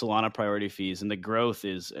was of Solana priority fees, and the growth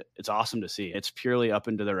it's awesome to see. It's purely up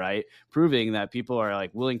and to the right, proving that people are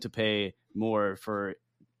like willing to pay more for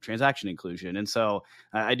transaction inclusion. And so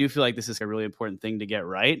I do feel like this is a really important thing to get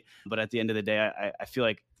right. But at the end of the day, I feel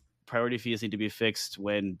like priority fees need to be fixed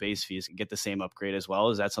when base fees get the same upgrade as well.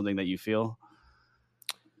 Is that something that you feel?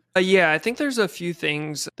 Yeah, I think there's a few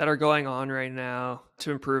things that are going on right now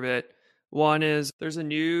to improve it. One is there's a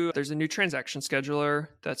new transaction scheduler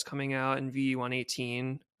that's coming out in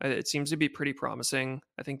V118. It seems to be pretty promising.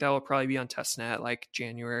 I think that will probably be on testnet like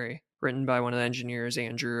January, written by one of the engineers,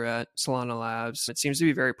 Andrew at Solana Labs. It seems to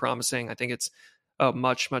be very promising. I think it's a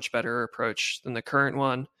much better approach than the current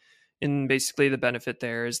one. And basically the benefit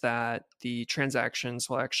there is that the transactions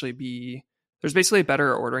will actually be there's basically a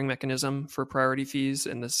better ordering mechanism for priority fees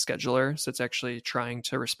in the scheduler. So it's actually trying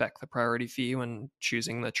to respect the priority fee when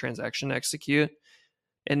choosing the transaction to execute.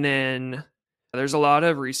 And then there's a lot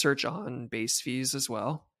of research on base fees as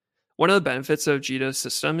well. One of the benefits of Jito's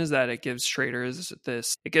system is that it gives traders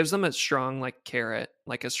it gives them a strong like carrot,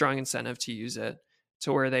 like a strong incentive to use it,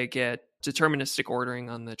 to where they get deterministic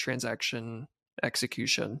ordering on the transaction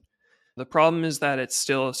execution. The problem is that it's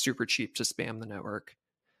still super cheap to spam the network.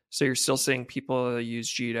 So you're still seeing people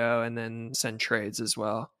use Jito and then send trades as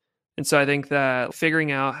well. And so I think that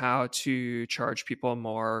figuring out how to charge people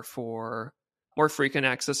more for more frequent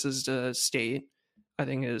accesses to state, I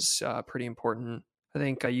think is pretty important. I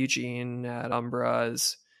think Eugene at Umbra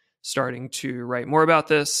is starting to write more about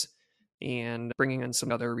this and bringing in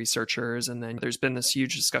some other researchers. And then there's been this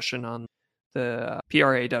huge discussion on the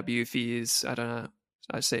PRAW fees. I don't know.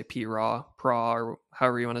 I say PRAW, or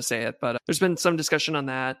however you want to say it, but there's been some discussion on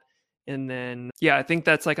that. And then, yeah, I think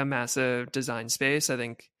that's like a massive design space. I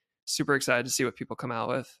think super excited to see what people come out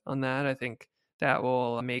with on that. I think that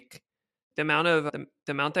will make the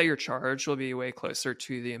amount that you're charged will be way closer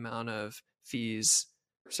to the amount of fees.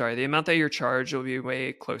 Sorry, the amount that you're charged will be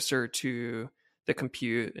way closer to the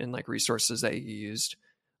compute and like resources that you used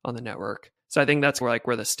on the network. So I think that's where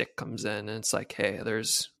the stick comes in. And it's like, hey,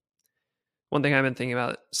 there's one thing I've been thinking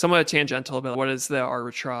about, somewhat tangential, but what is the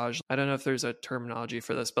arbitrage? I don't know if there's a terminology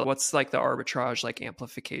for this, but what's like the arbitrage, like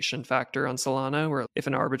amplification factor on Solana, where if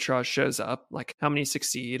an arbitrage shows up, like how many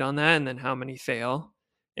succeed on that and then how many fail?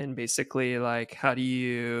 And basically like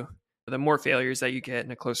the more failures that you get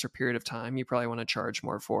in a closer period of time, you probably want to charge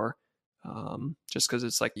more for, just because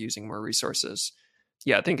it's like using more resources.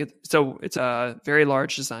 Yeah, I think it's a very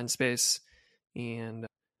large design space, and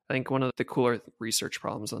I think one of the cooler research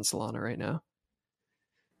problems on Solana right now.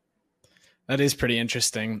 That is pretty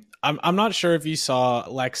interesting. I'm not sure if you saw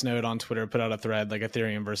LexNode on Twitter put out a thread like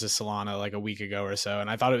Ethereum versus Solana like a week ago or so, and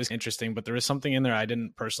I thought it was interesting, but there was something in there I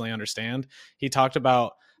didn't personally understand. He talked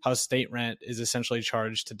about how state rent is essentially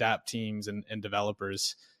charged to dApp teams and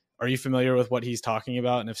developers. Are you familiar with what he's talking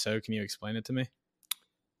about? And if so, can you explain it to me?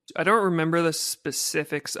 I don't remember the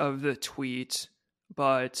specifics of the tweet,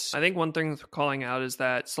 but I think one thing calling out is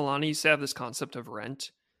that Solana used to have this concept of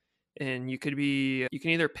rent, and you can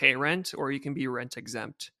either pay rent or you can be rent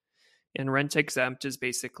exempt. And rent exempt is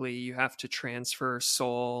basically you have to transfer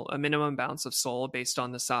SOL, a minimum balance of SOL based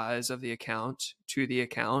on the size of the account to the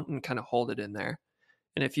account and kind of hold it in there.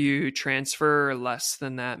 And if you transfer less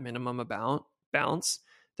than that minimum amount balance,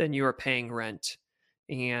 then you are paying rent.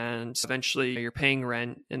 And eventually you're paying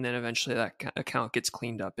rent, and then eventually that account gets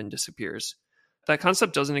cleaned up and disappears. That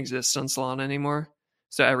concept doesn't exist on Solana anymore.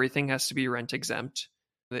 So everything has to be rent exempt.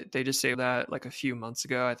 They just say that like a few months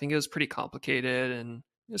ago. I think it was pretty complicated, and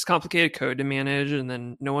it was complicated code to manage, and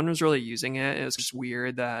then no one was really using it. It was just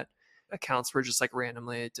weird that accounts were just like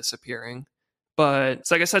randomly disappearing. But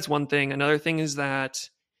so I guess that's one thing. Another thing is that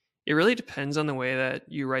it really depends on the way that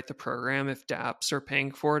you write the program. If dApps are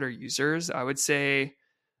paying for it or users, I would say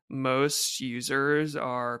most users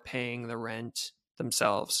are paying the rent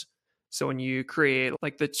themselves. So when you create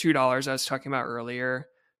like the $2 I was talking about earlier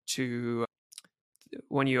to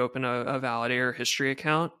when you open a validator history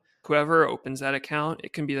account, whoever opens that account,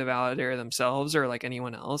 it can be the validator themselves or like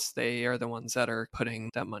anyone else. They are the ones that are putting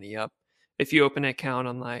that money up. If you open an account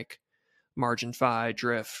on like MarginFi,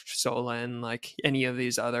 Drift, Solana, like any of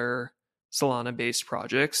these other Solana based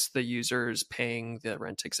projects, the user is paying the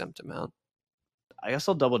rent exempt amount. I guess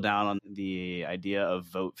I'll double down on the idea of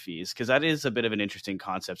vote fees, because that is a bit of an interesting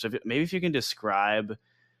concept. So maybe if you can describe,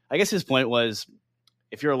 I guess his point was,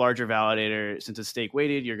 if you're a larger validator, since it's stake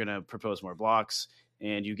weighted, you're going to propose more blocks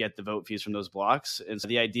and you get the vote fees from those blocks. And so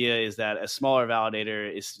the idea is that a smaller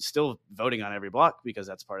validator is still voting on every block because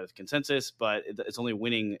that's part of the consensus, but it's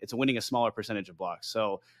winning a smaller percentage of blocks.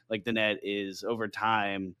 So like the net is over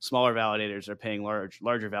time, smaller validators are paying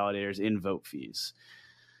larger validators in vote fees.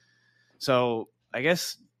 So I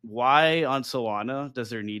guess why on Solana does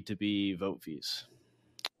there need to be vote fees?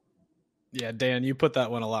 Yeah, Dan, you put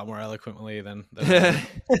that one a lot more eloquently than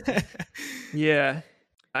Yeah.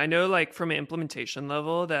 I know like from an implementation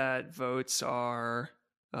level that votes are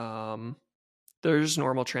there's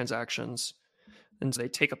normal transactions, and they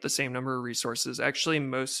take up the same number of resources. Actually,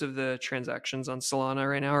 most of the transactions on Solana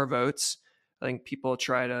right now are votes. I think people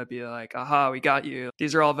try to be like, aha, we got you.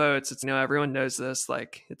 These are all votes. It's everyone knows this.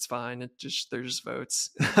 Like, it's fine. They're just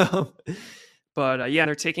votes. But yeah,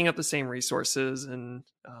 they're taking up the same resources. And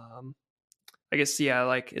I guess, yeah,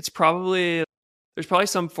 like there's probably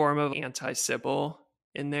some form of anti-Sybil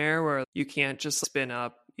in there where you can't just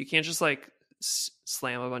you can't just like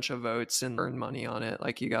slam a bunch of votes and earn money on it.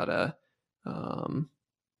 Like you gotta, you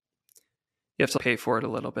have to pay for it a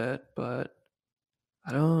little bit, but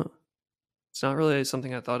it's not really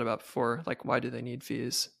something I thought about before. Like, why do they need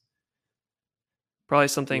fees? Probably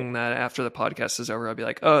something that after the podcast is over, I'll be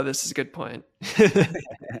like, oh, this is a good point.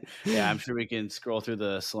 Yeah, I'm sure we can scroll through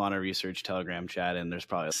the Solana Research Telegram chat, and there's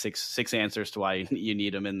probably six answers to why you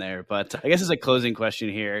need them in there. But I guess as a closing question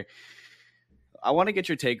here, I want to get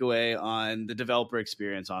your takeaway on the developer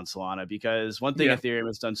experience on Solana, because one thing Ethereum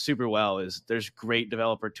has done super well is there's great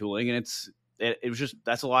developer tooling, and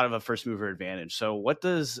that's a lot of a first mover advantage. So what's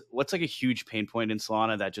like a huge pain point in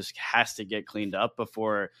Solana that just has to get cleaned up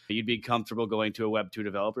before you'd be comfortable going to a Web2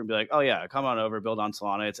 developer and be like, oh yeah, come on over, build on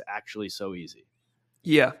Solana. It's actually so easy.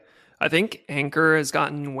 Yeah, I think Anchor has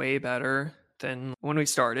gotten way better than when we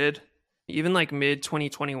started. Even like mid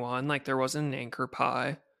 2021, like there wasn't an Anchor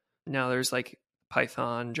Pi. Now there's like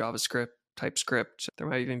Python, JavaScript, TypeScript. There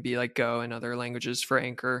might even be like Go and other languages for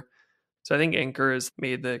Anchor. So I think Anchor has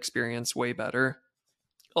made the experience way better.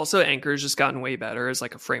 Also, Anchor has just gotten way better as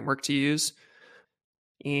like a framework to use.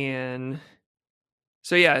 And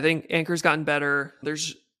so, yeah, I think Anchor's gotten better.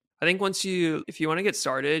 I think if you want to get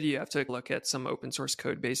started, you have to look at some open source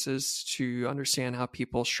code bases to understand how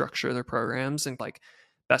people structure their programs and like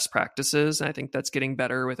best practices. And I think that's getting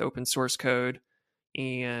better with open source code.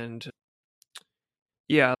 And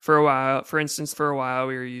yeah, for a while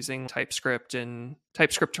we were using TypeScript to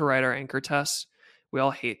write our Anchor tests. We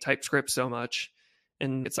all hate TypeScript so much.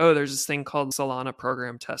 And there's this thing called Solana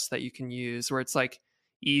program test that you can use where it's like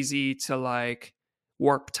easy to like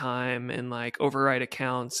warp time and like override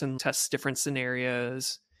accounts and test different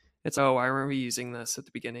scenarios. I remember using this at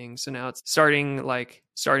the beginning. So now it's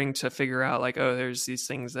starting to figure out like, there's these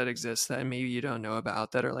things that exist that maybe you don't know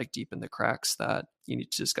about that are like deep in the cracks that you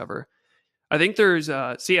need to discover. I think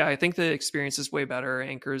I think the experience is way better.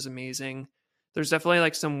 Anchor is amazing. There's definitely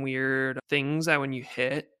like some weird things that when you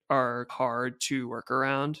hit are hard to work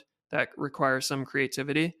around that require some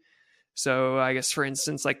creativity. So I guess, for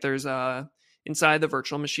instance, like there's inside the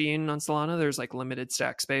virtual machine on Solana, there's like limited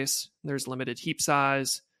stack space. There's limited heap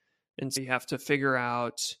size. And so you have to figure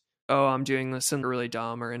out, I'm doing this in a really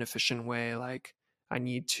dumb or inefficient way. Like I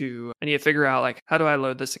need to figure out like, how do I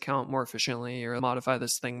load this account more efficiently or modify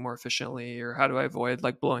this thing more efficiently? Or how do I avoid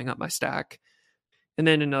like blowing up my stack? And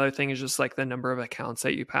then another thing is just like the number of accounts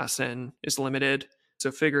that you pass in is limited.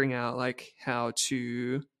 So figuring out like how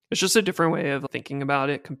to, it's just a different way of thinking about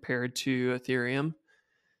it compared to Ethereum.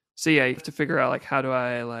 So yeah, you have to figure out like, how do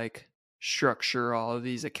I like structure all of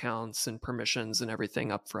these accounts and permissions and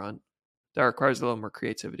everything up front. That requires a little more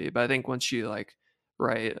creativity. But I think once you like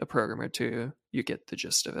write a program or two, you get the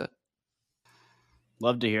gist of it.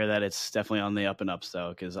 Love to hear that. It's definitely on the up and ups though,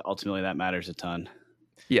 because ultimately that matters a ton.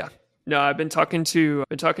 Yeah. No, I've been talking to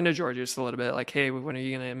Georgius a little bit. Like, hey, when are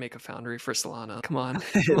you gonna make a foundry for Solana? Come on,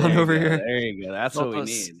 come on over here. There you go. That's what we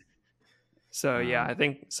need. So yeah, I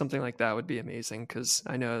think something like that would be amazing because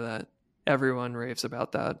I know that everyone raves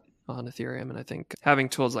about that on Ethereum, and I think having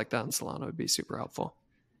tools like that in Solana would be super helpful.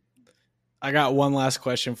 I got one last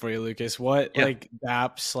question for you, Lucas. What like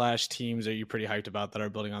apps/teams are you pretty hyped about that are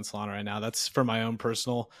building on Solana right now? That's for my own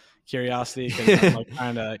personal curiosity because I'm like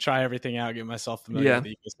trying to try everything out, get myself familiar with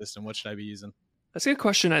the ecosystem. What should I be using? That's a good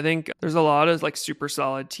question. I think there's a lot of like super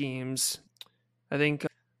solid teams. I think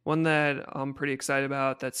one that I'm pretty excited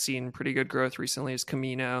about that's seen pretty good growth recently is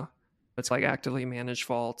Camino. It's like actively managed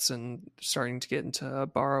vaults and starting to get into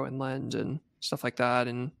borrow and lend and stuff like that.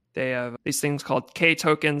 And they have these things called K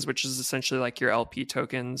tokens, which is essentially like your LP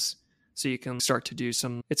tokens. So you can start to do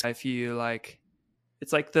some, it's if you like,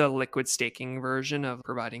 it's like the liquid staking version of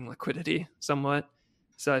providing liquidity somewhat.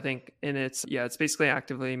 So I think, and it's basically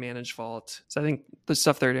actively managed vault. So I think the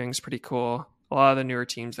stuff they're doing is pretty cool. A lot of the newer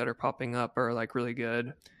teams that are popping up are like really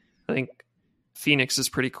good. I think Phoenix is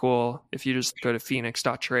pretty cool. If you just go to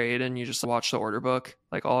phoenix.trade and you just watch the order book,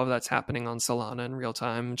 like all of that's happening on Solana in real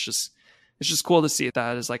time. It's just cool to see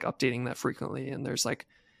that is like updating that frequently. And there's like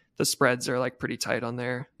the spreads are like pretty tight on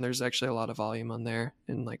there. There's actually a lot of volume on there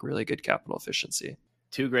and like really good capital efficiency.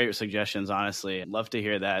 Two great suggestions, honestly. I'd love to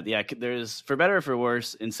hear that. Yeah, there's, for better or for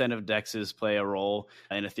worse, incentive dexes play a role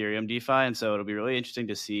in Ethereum DeFi. And so it'll be really interesting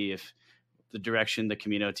to see if the direction the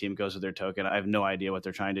Camino team goes with their token. I have no idea what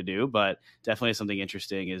they're trying to do, but definitely something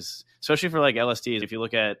interesting is, especially for like LSTs, if you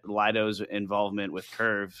look at Lido's involvement with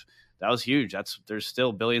Curve, that was huge. There's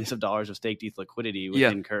still billions of dollars of staked ETH liquidity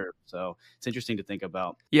within Curve. So it's interesting to think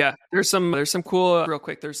about. Yeah, there's some cool, real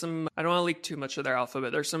quick, there's some, I don't want to leak too much of their alpha,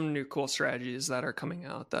 but there's some new cool strategies that are coming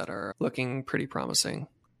out that are looking pretty promising.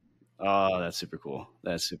 Oh, that's super cool.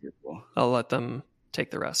 I'll let them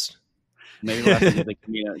take the rest. Maybe we'll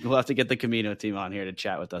have to get the Camino team on here to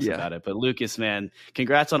chat with us about it. But Lucas, man,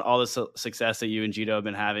 congrats on all the success that you and Jito have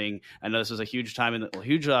been having. I know this was a huge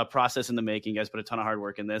process in the making. You guys put a ton of hard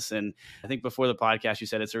work in this, and I think before the podcast, you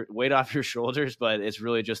said it's a weight off your shoulders, but it's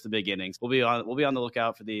really just the beginnings. We'll be on the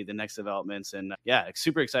lookout for the next developments, and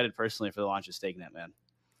super excited personally for the launch of StakeNet, man.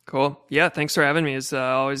 Cool. Yeah, thanks for having me. It's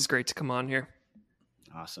always great to come on here.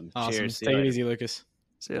 Awesome. Cheers. Take it easy, Lucas.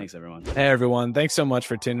 Thanks, everyone. Hey, everyone. Thanks so much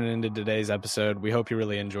for tuning into today's episode. We hope you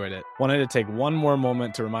really enjoyed it. Wanted to take one more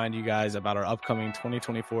moment to remind you guys about our upcoming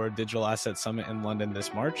 2024 Digital Asset Summit in London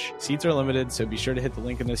this March. Seats are limited, so be sure to hit the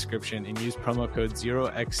link in the description and use promo code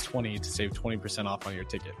 0x20 to save 20% off on your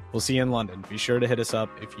ticket. We'll see you in London. Be sure to hit us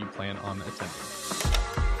up if you plan on attending.